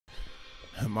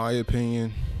In my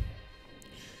opinion,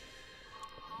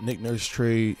 Nick Nurse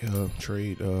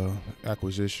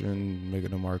acquisition, making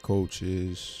him our coach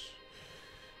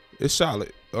it's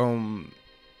solid. I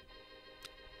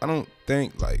don't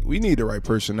think we need the right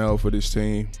personnel for this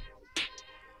team.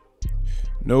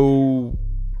 No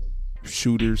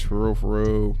shooters for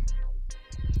real.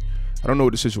 I don't know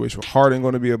what the situation with Harden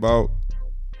going to be about.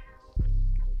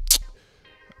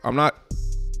 I'm not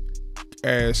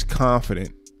as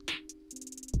confident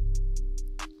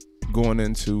going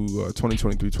into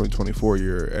 2023-2024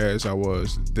 year as I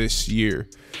was this year,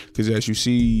 because as you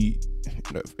see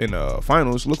in the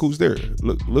finals, look who's there.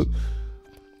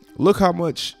 Look how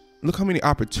many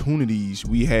opportunities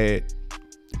we had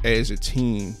as a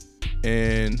team,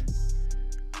 and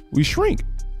we shrink.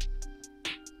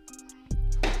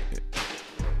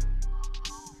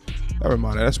 Never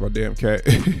mind, that's my damn cat.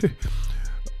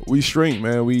 We shrink,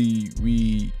 man. We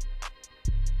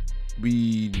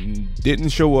didn't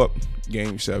show up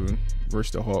Game 7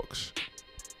 versus the Hawks.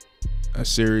 A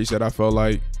series that I felt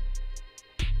like,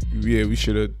 we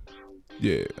should have.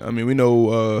 Yeah, I mean, we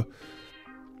know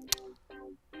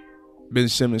Ben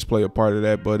Simmons play a part of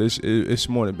that, but it's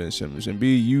more than Ben Simmons. And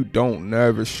B, you don't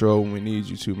never show when we need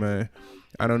you to, man.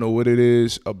 I don't know what it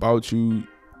is about you.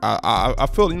 I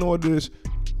feel, you know what it is?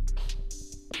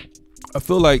 I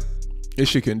feel like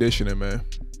it's your conditioning, man.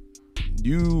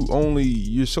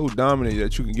 You're so dominant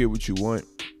that you can get what you want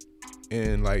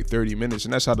in 30 minutes,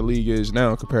 and that's how the league is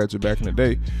now compared to back in the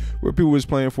day, where people was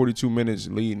playing 42 minutes,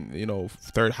 leading,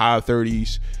 high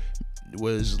 30s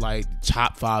was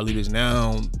top 5 leaders.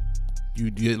 Now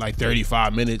you get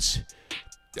 35 minutes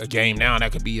a game. Now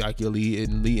that could be your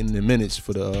leading the minutes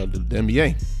for the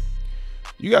NBA.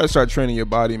 You got to start training your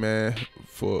body, man,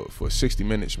 for 60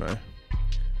 minutes, man.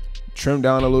 Trim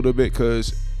down a little bit,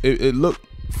 because it looked,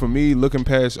 for me, looking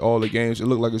past all the games, it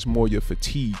looked like it's more your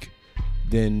fatigue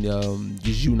than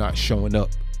just you not showing up.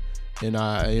 And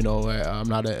I'm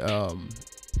not a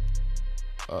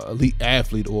elite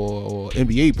athlete or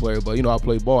NBA player, but I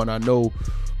play ball, and I know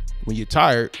when you're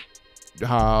tired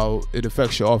how it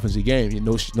affects your offensive game.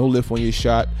 No lift on your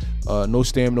shot, no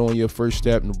stamina on your first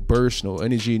step, no burst, no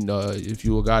energy. If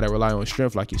you're a guy that rely on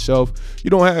strength like yourself, you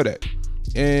don't have that,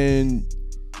 and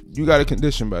you got to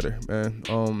condition better, man.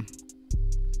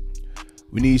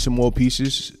 We need some more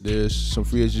pieces. There's some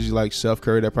free agents like Seth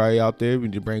Curry that probably out there. We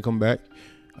need to bring him back.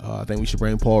 I think we should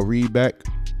bring Paul Reed back.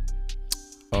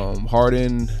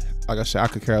 Harden, like I said, I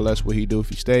could care less what he do. If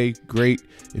he stay, great.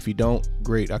 If he don't,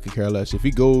 great. I could care less. If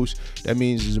he goes, that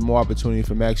means there's more opportunity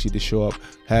for Maxey to show up,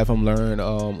 have him learn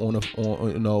on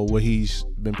what he's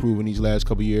been proving these last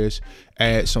couple years,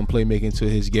 add some playmaking to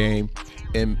his game,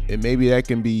 and maybe that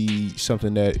can be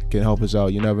something that can help us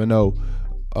out. You never know.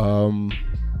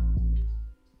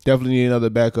 Definitely need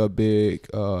another backup big,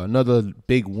 another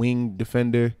big wing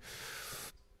defender,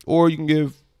 or you can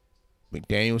give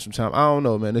McDaniel some time. I don't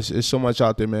know, man. It's so much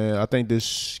out there, man. I think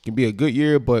this can be a good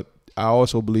year, but I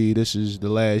also believe this is the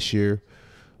last year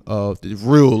of the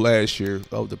real last year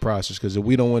of the process. Because if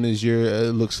we don't win this year,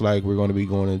 it looks like we're going to be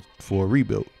going in for a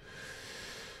rebuild,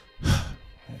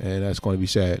 and that's going to be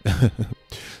sad.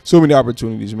 So many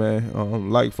opportunities, man.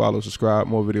 Like, follow, subscribe.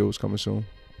 More videos coming soon.